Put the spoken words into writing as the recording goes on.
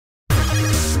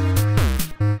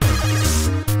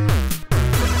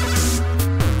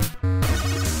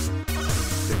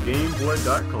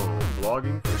GameBoy.com,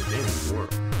 blogging for the gaming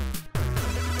world.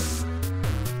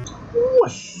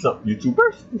 What's up,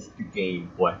 YouTubers? It's the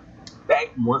Game Boy.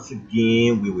 Back once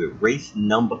again with race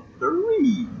number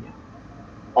 3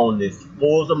 on this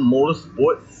Forza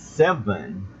Motorsport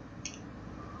 7,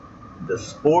 the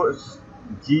Sports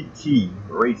GT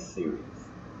race series.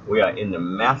 We are in the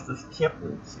Masters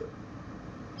Championship,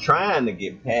 trying to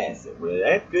get past it. We're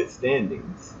at good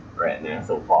standings right now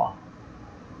so far.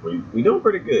 We doing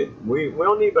pretty good. We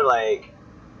don't need but like,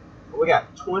 we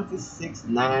got 26,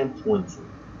 9, 20.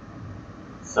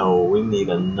 So we need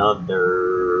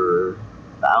another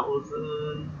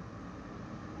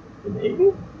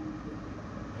 1,080.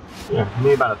 Yeah, we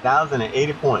need about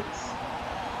 1,080 points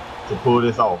to pull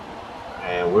this off,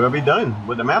 and we'll be done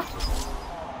with the Masters.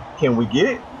 Can we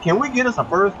get it? Can we get us a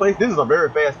first place? This is a very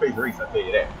fast-paced race, I tell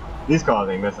you that. These cars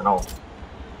ain't messing off.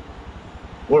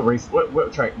 What race?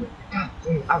 What track? God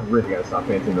dang, I really gotta stop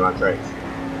paying attention to my tracks.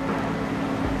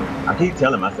 I keep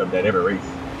telling myself that every race.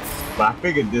 But I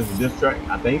figured this is this track,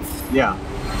 I think. Yeah.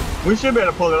 We should be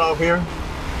able to pull it off here.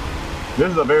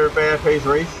 This is a very fast-paced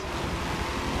race.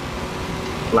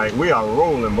 Like, we are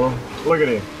rolling, bro. Look at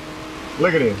this.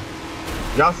 Look at this.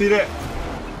 Y'all see that?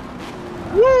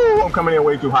 Woo! I'm coming in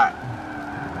way too hot.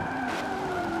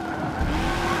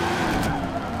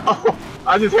 Oh,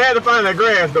 I just had to find that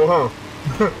grass, though, huh?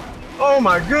 Oh,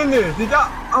 my goodness. Did y'all?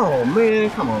 Oh,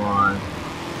 man. Come on.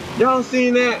 Y'all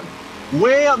seen that?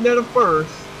 Way up there to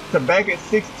first. To back at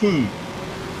 16.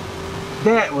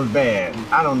 That was bad.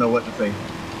 I don't know what to say.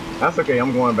 That's okay.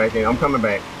 I'm going back in. I'm coming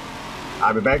back.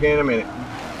 I'll be back in a minute.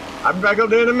 I'll be back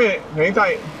up there in a minute. Hang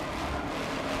tight.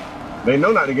 They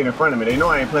know not to get in front of me. They know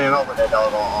I ain't playing off with that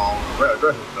doggone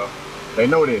aggressive stuff. They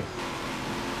know this.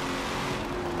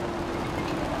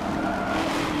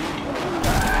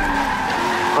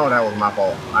 Oh, that was my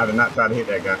fault. I did not try to hit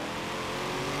that guy.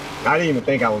 I didn't even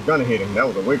think I was gonna hit him. That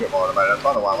was the wicked part about it. That's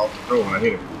probably why I lost control when I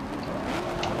hit him.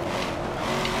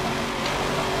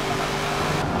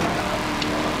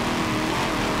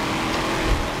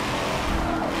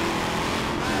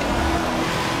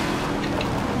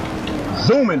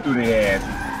 Zooming through the ass.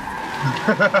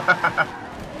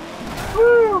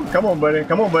 Woo. Come on, buddy.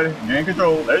 Come on, buddy. Gain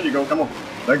control. There you go. Come on.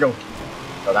 Let go.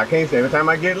 Because I can't say every time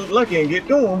I get lucky and get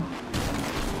through him.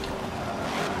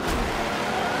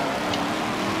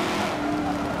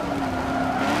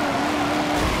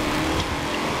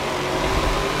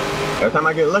 Every time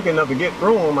I get lucky enough to get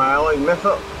through him, I always mess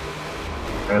up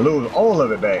and lose all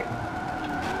of it back.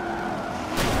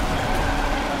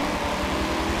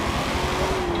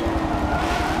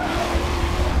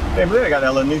 Hey, but they got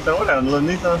that little Nissan. What that little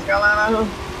Nissan Skyline out here?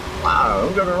 Wow,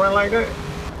 I'm gonna run like that?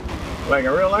 Like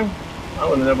in real life? I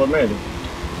wouldn't have never imagined.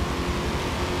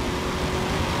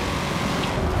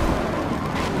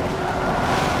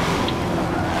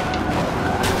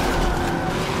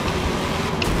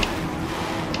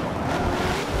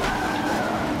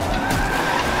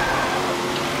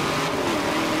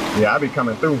 Yeah, I be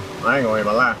coming through. I ain't gonna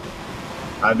even lie.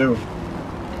 I do.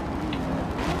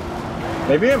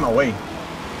 They be in my way.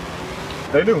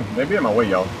 They do. They be in my way,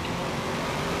 y'all.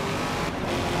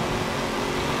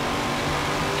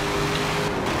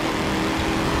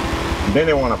 Then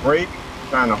they want to break,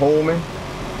 trying to hold me.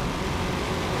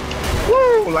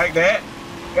 Woo, like that.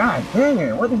 God dang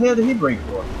it. What the hell did he break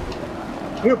for?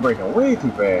 He was breaking way too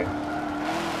fast.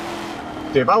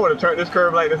 See, if I would have turned this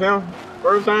curve like this him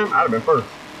first time, I'd have been first.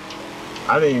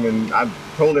 I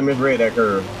totally misread that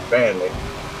curve badly.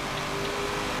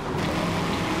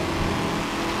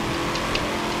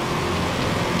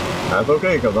 That's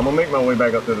okay, because I'm going to make my way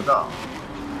back up to the top.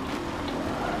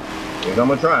 At least I'm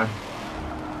going to try.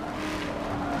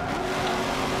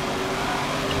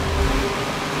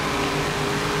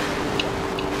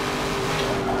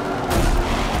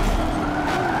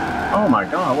 Oh my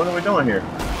God, what are we doing here? I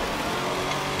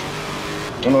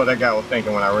don't know what that guy was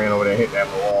thinking when I ran over there and hit that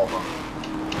wall.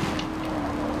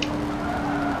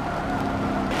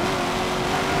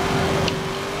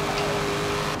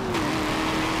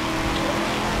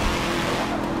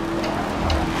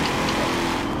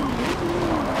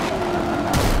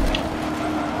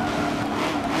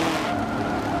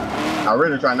 I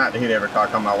really try not to hit every car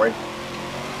come my way.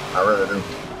 I really do.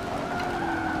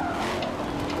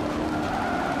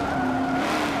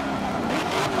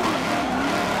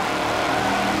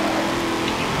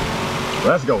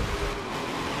 Let's go.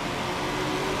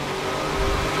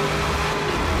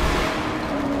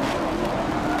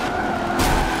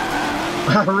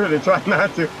 I really try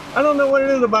not to. I don't know what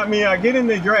it is about me. I get in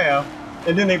the draft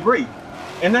and then they break.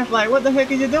 And that's like, what the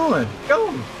heck are you doing?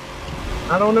 Go.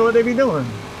 I don't know what they be doing.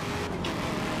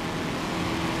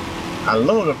 I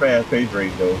love the fast-paced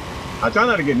race though. I try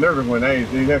not to get nervous when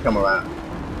they come around.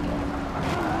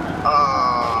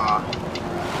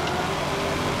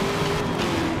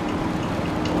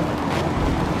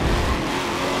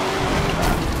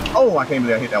 Oh, I can't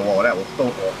believe I hit that wall. That was so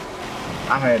off.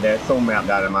 I had that so mapped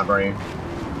out in my brain.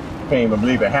 Can't even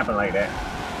believe it happened like that.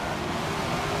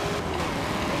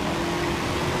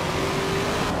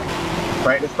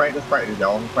 Practice, practice, practice,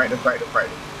 y'all. Practice, practice,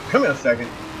 practice. Come here a second.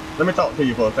 Let me talk to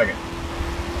you for a second.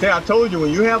 See, I told you,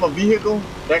 when you have a vehicle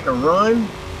that can run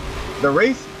the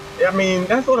race, I mean,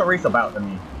 that's what a race about to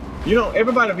me. You know,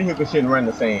 everybody's vehicle shouldn't run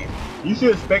the same. You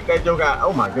should expect that joke out.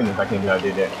 Oh my goodness, I can't believe I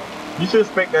did that. You should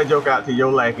expect that joke out to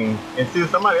your liking and see if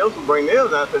somebody else will bring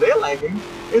theirs out to their liking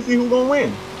and see who's gonna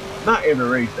win. Not every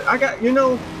race. I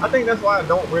think that's why I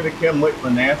don't really care much for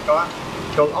NASCAR.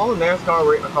 Because all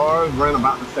NASCAR cars run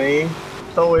about the same.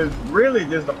 So it's really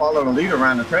just to follow the leader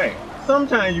around the track.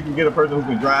 Sometimes you can get a person who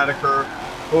can drive the curve,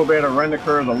 who will be able to run the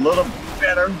curves a little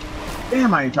better.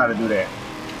 Damn, I ain't try to do that.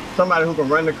 Somebody who can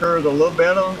run the curves a little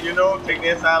better, you know, take the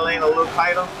inside lane a little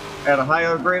tighter at a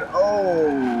higher rate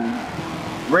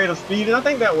of speed. And I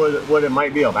think that was what it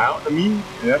might be about to me.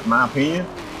 That's my opinion.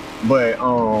 But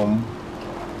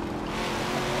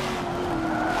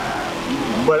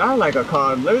I like a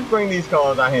car. Let's bring these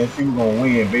cars out here and see who's gonna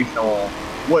win based on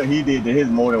what he did to his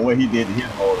motor and what he did to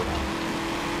his motor.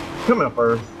 Come here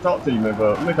first. Talk to you, man,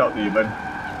 bud. Let me talk to you, buddy.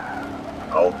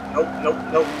 Oh, nope.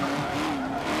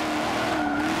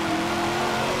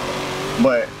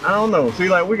 But I don't know. See,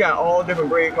 like, we got all different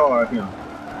grade cars here.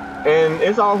 And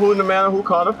it's all no matter who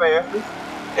car the fastest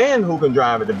and who can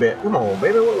drive it the best. Come on,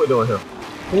 baby, what we're doing here?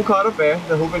 Who car the fastest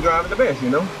and who can drive it the best, you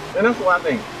know? And that's what I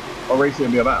think a race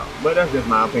should be about. But that's just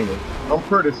my opinion. I'm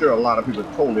pretty sure a lot of people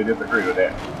totally disagree with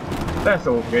that. That's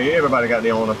okay. Everybody got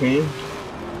their own opinion.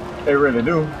 They really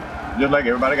do. Just like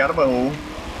everybody got a butthole.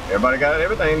 Everybody got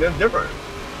everything that's different.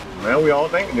 Man, we all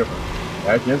think different.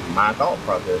 That's just my thought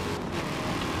process.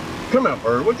 Come out,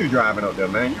 Bird. What you driving up there,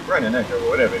 man? You running that shit or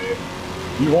whatever it is.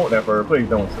 You want that, Bird. Please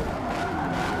don't.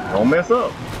 Don't mess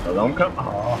up. Cause I'm coming.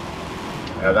 Oh.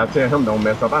 As I tell him, don't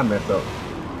mess up. I mess up.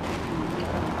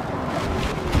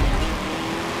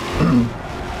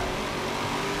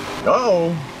 Uh-oh.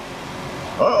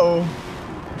 Uh-oh.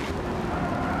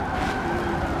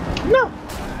 No.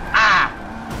 Ah.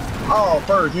 Oh,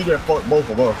 first, you just fucked both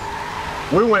of us.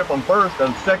 We went from first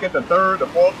to second to third to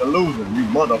fourth to losing, you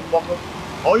motherfucker.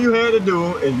 All you had to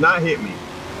do is not hit me.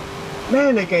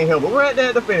 Man, they can't help it. We're at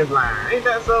the finish line. Ain't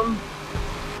that something?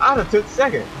 I'd have took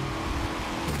second.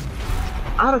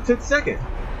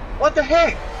 What the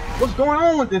heck? What's going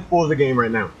on with this Forza game right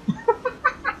now?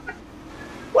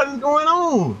 What is going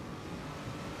on?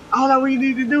 All that we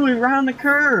need to do is round the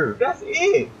curve. That's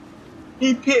it.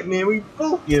 He pit me and we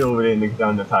both get over there and niggas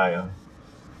on the tire.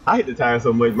 I hit the tire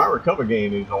so much, my recovery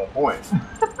game is on point.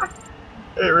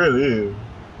 It really is.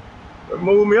 But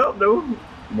move me up though.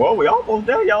 Well, we almost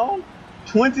there, y'all.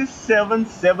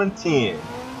 27-7-10.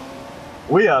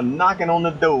 We are knocking on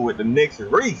the door with the next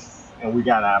race, and we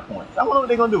got our points. I wonder what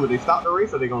they're gonna do. Will they stop the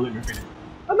race or they gonna let me finish?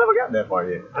 I never got that far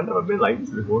yet. I've never been like this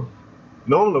before.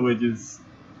 Normally we just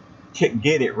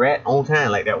get it right on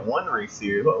time, like that one race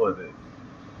series. What was it?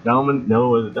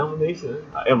 Was it Domination?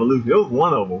 Evolution. It was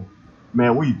one of them.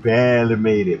 Man, we barely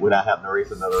made it without having to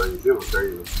race another race. It was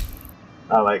crazy.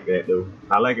 I like that though.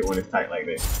 I like it when it's tight like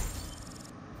that.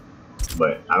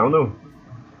 But I don't know.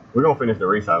 We're gonna finish the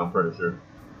race out, I'm pretty sure.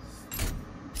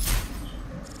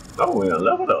 Oh, we done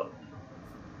leveled up.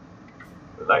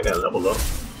 I like that level up.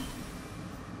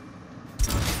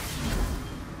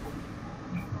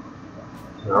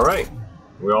 Alright.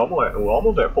 We're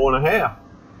almost at 4.5.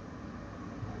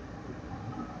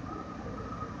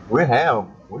 We're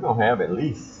gonna have at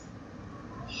least,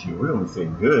 shoot, we're gonna be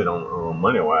sitting good on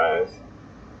money wise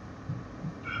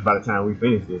by the time we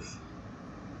finish this.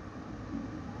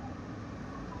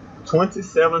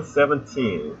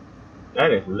 27-17.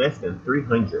 That is less than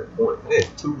 300 points. That is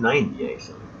 290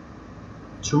 actually.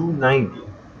 290.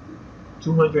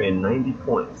 290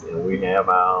 points, and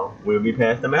we'll be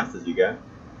past the Masters, you guys.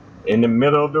 In the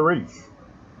middle of the race.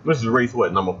 This is race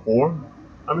what, number 4?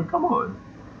 I mean, come on.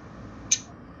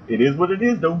 It is what it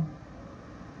is, though.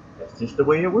 That's just the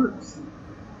way it works.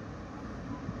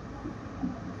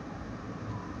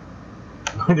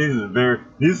 These are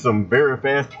some very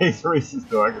fast-paced races,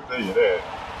 though. I can tell you that.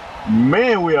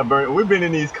 Man, we've been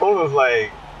in these corners like,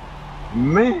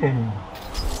 man,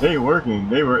 they working.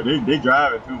 They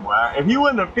driving too wide. If he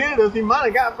wouldn't have pitted us, he might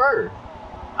have got first.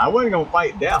 I wasn't gonna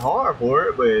fight that hard for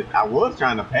it, but I was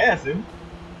trying to pass him.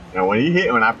 And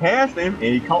when I passed him and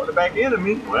he caught the back end of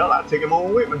me, well, I took him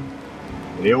on with me.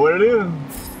 It is what it is.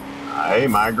 Hey,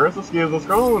 my aggressive skills are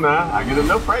strong now. I get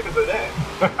enough practice at that.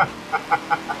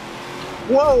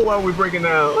 Whoa, while we breaking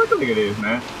down. Look at this,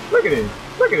 man. Look at this.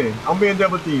 Look at this. I'm being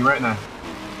double teamed right now.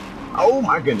 Oh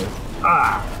my goodness.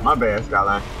 Ah, my bad,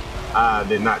 Skyline. I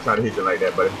did not try to hit you like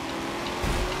that, buddy.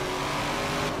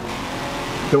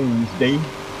 Doomsday.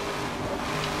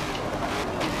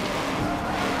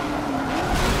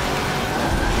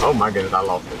 Oh my goodness, I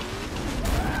lost it.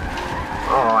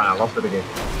 Oh, I lost it again.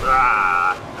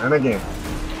 Ah, and again.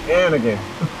 And again.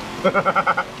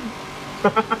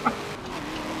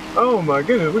 Oh my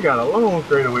goodness, we got a long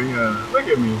straightaway here. Look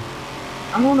at me.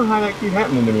 I don't know how that keeps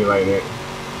happening to me like that.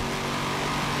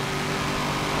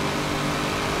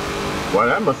 Well,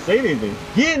 that Mercedes is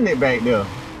getting it back there.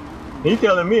 He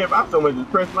telling me if I so much as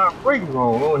press my brakes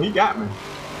wrong, oh, he got me.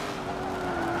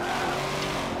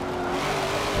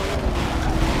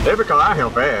 They because I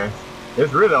am fast.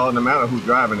 It's really all no matter who's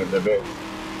driving it the best.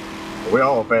 We're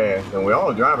all fast and we're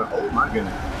all driving. Oh my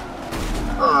goodness.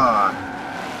 Ah.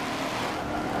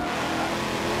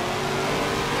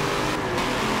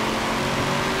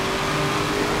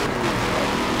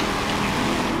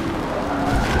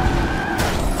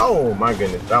 Oh my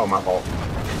goodness, that was my fault.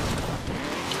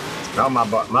 That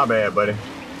was my bad, buddy.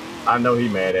 I know he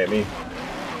mad at me.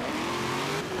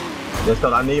 Just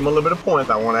because I need him a little bit of points,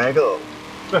 I want to act up.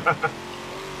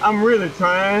 I'm really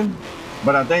trying,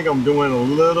 but I think I'm doing a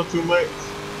little too much.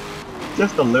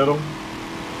 Just a little.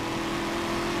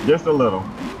 Just a little.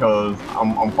 Because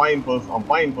I'm fighting for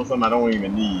something I don't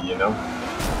even need, you know?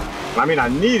 I mean, I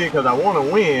need it because I want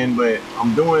to win, but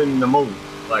I'm doing the most.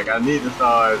 Like, I need to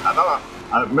start.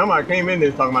 I remember I came in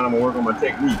this talking about I'm gonna work on my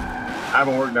technique. I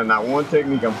haven't worked on not one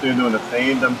technique. I'm still doing the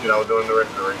same dumb shit I was doing the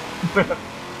rest of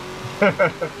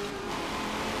the race.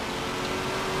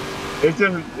 It's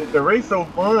just the race so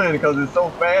fun because it's so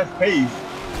fast paced,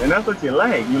 and that's what you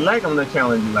like. You like on the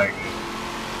challenge, you like.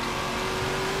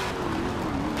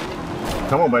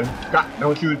 Come on, buddy. God,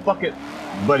 don't you fuck it,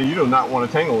 buddy. You do not want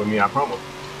to tangle with me. I promise.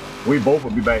 We both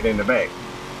will be back there in the back.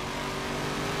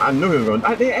 I knew he was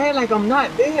gonna. They act like I'm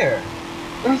not there.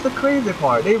 That's the crazy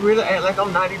part. They really act like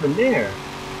I'm not even there.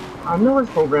 I know it's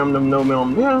programmed them know me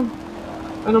I'm there.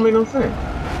 That don't make no sense.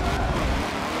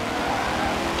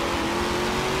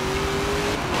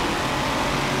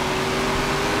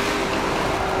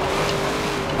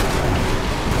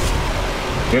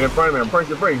 Get in front of me and press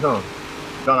your brakes, huh?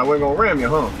 Thought I wasn't gonna ram you,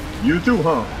 huh? You too,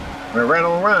 huh? I ran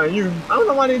on around you. I don't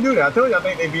know why they do that. I told you I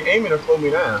think they be aiming to slow me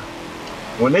down.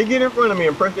 When they get in front of me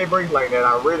and press their brakes like that,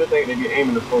 I really think they be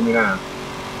aiming to slow me down.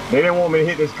 They didn't want me to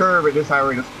hit this curve at this high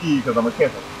rate of speed because I'm a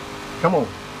catcher. Come on.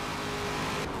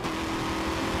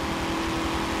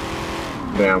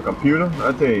 Damn computer,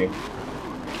 I tell you.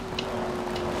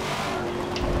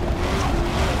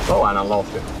 Oh, I done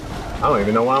lost it. I don't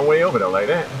even know why I'm way over there like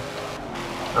that.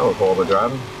 That was horrible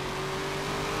driving.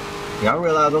 Y'all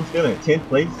realize I'm still in 10th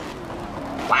place?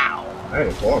 Wow, that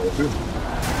is horrible too.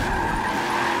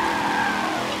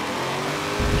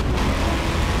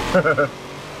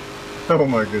 Oh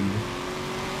my goodness.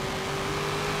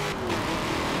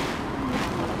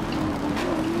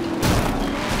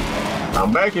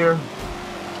 I'm back here.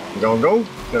 You gonna go?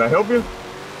 Should I help you?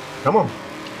 Come on.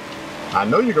 I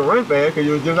know you can run fast because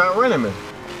you was just outrunning me.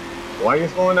 Why are you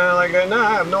slowing down like that now?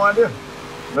 I have no idea.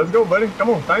 Let's go, buddy. Come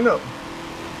on, sign up.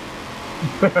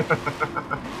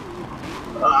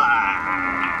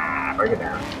 Ah, break it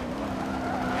down.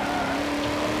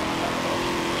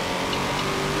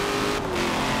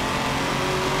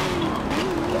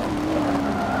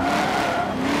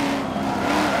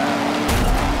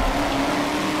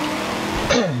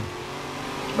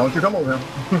 Don't you come over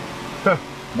here.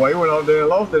 Boy, he went out there and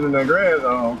lost it in that grass.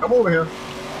 Come over here.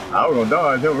 I was gonna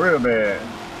dodge him real bad.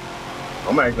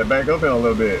 I'm gonna actually back up here a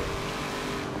little bit.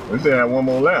 We still have one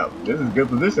more lap. This is a good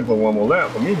position for one more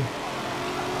lap for me.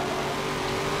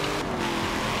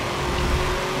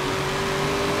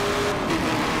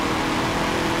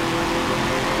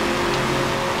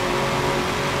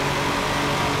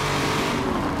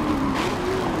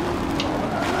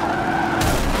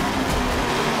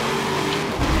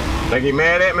 Think he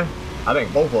mad at me? I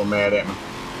think both of them mad at me.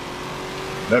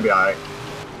 That'll be alright.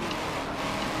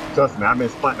 Trust me, I've been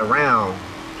sputting around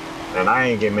and I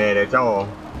ain't get mad at y'all.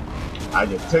 I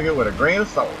just took it with a grain of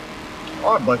salt.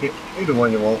 Or a bucket. Either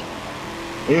one you want.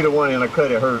 Either one in a cut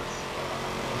it hurts.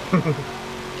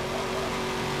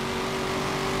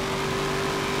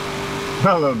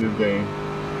 I love this game.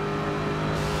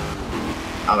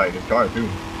 I like this car too.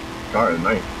 This car is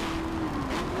nice.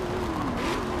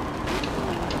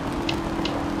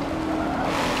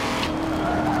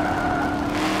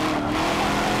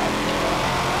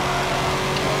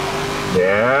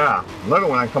 Yeah. Look at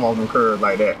when I come off them curves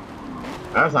like that.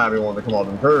 That's how I be wanting to come off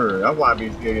them curves. That's why I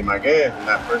be scared in my gas and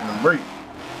not pressing them brakes.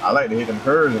 I like to hit them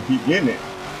curves and keep getting it.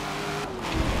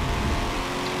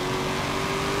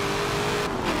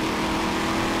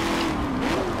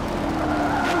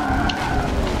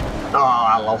 Oh,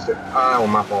 I lost it. Oh, that was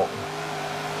my fault.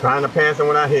 Trying to pass him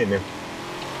without hitting him.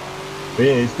 But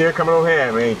yeah, he's still coming over here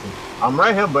at me, ain't you? I'm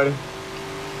right here, buddy.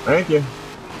 Thank you.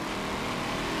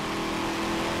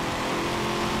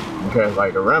 Because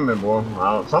like the ramming, boy.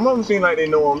 Some of them seem like they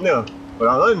know I'm there, but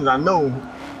others I know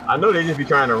they just be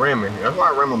trying to ram me. That's why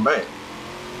I ram them back.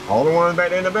 All the ones back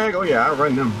there in the back, oh yeah, I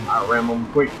run them. I ram them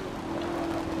quick.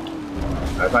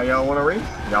 That's how y'all want to race?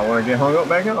 Y'all want to get hung up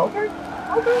back here? Okay,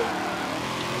 okay.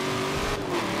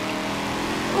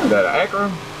 What is that, an Acura?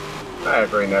 That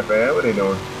Acura ain't that bad. What they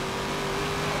doing?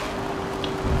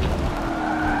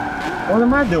 What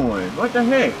am I doing? What the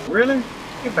heck? Really?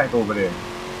 Get back over there.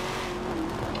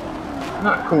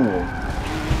 Not cool.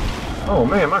 Oh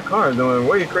man, my car is doing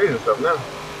way crazy stuff now.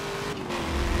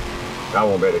 I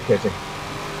won't be able to catch it.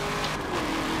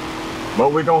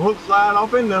 But we're gonna hook slide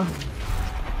off in there.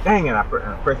 Dang it, I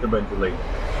pressed the button too late.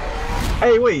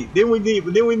 Hey wait, didn't we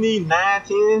need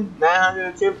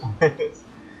 910 points?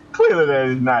 Clearly that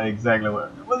is not exactly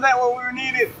what. Was that what we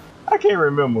needed? I can't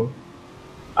remember.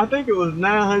 I think it was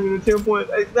 910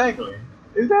 points exactly.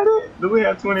 Is that it? Do we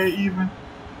have 28 even?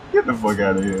 Get the fuck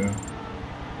out of here.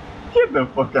 Get the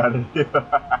fuck out of here.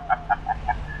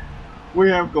 We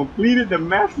have completed the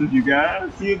Masters, you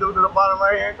guys. See it go to the bottom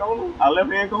right hand corner? Our left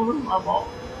hand corner? My fault.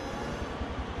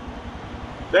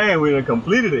 Dang, we done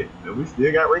completed it. And we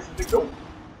still got races to go.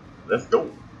 Let's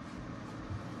go.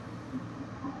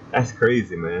 That's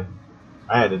crazy, man.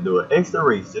 I had to do an extra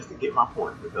race just to get my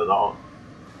points because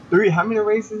how many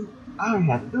races? I don't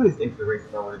have to do this extra race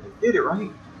if I would have just did it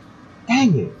right.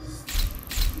 Dang it.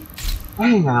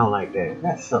 Dang, I don't like that.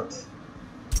 That sucks.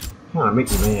 Kinda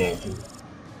make me mad too.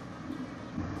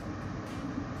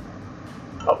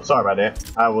 Oh, sorry about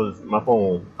that. My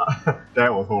phone.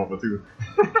 That was horrible too.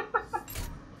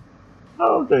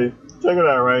 Okay, check it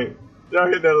out, right? Y'all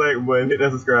hit that like button, hit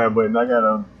that subscribe button. I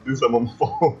gotta do something on my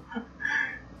phone.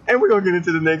 And we're gonna get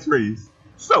into the next race.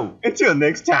 So, until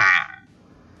next time.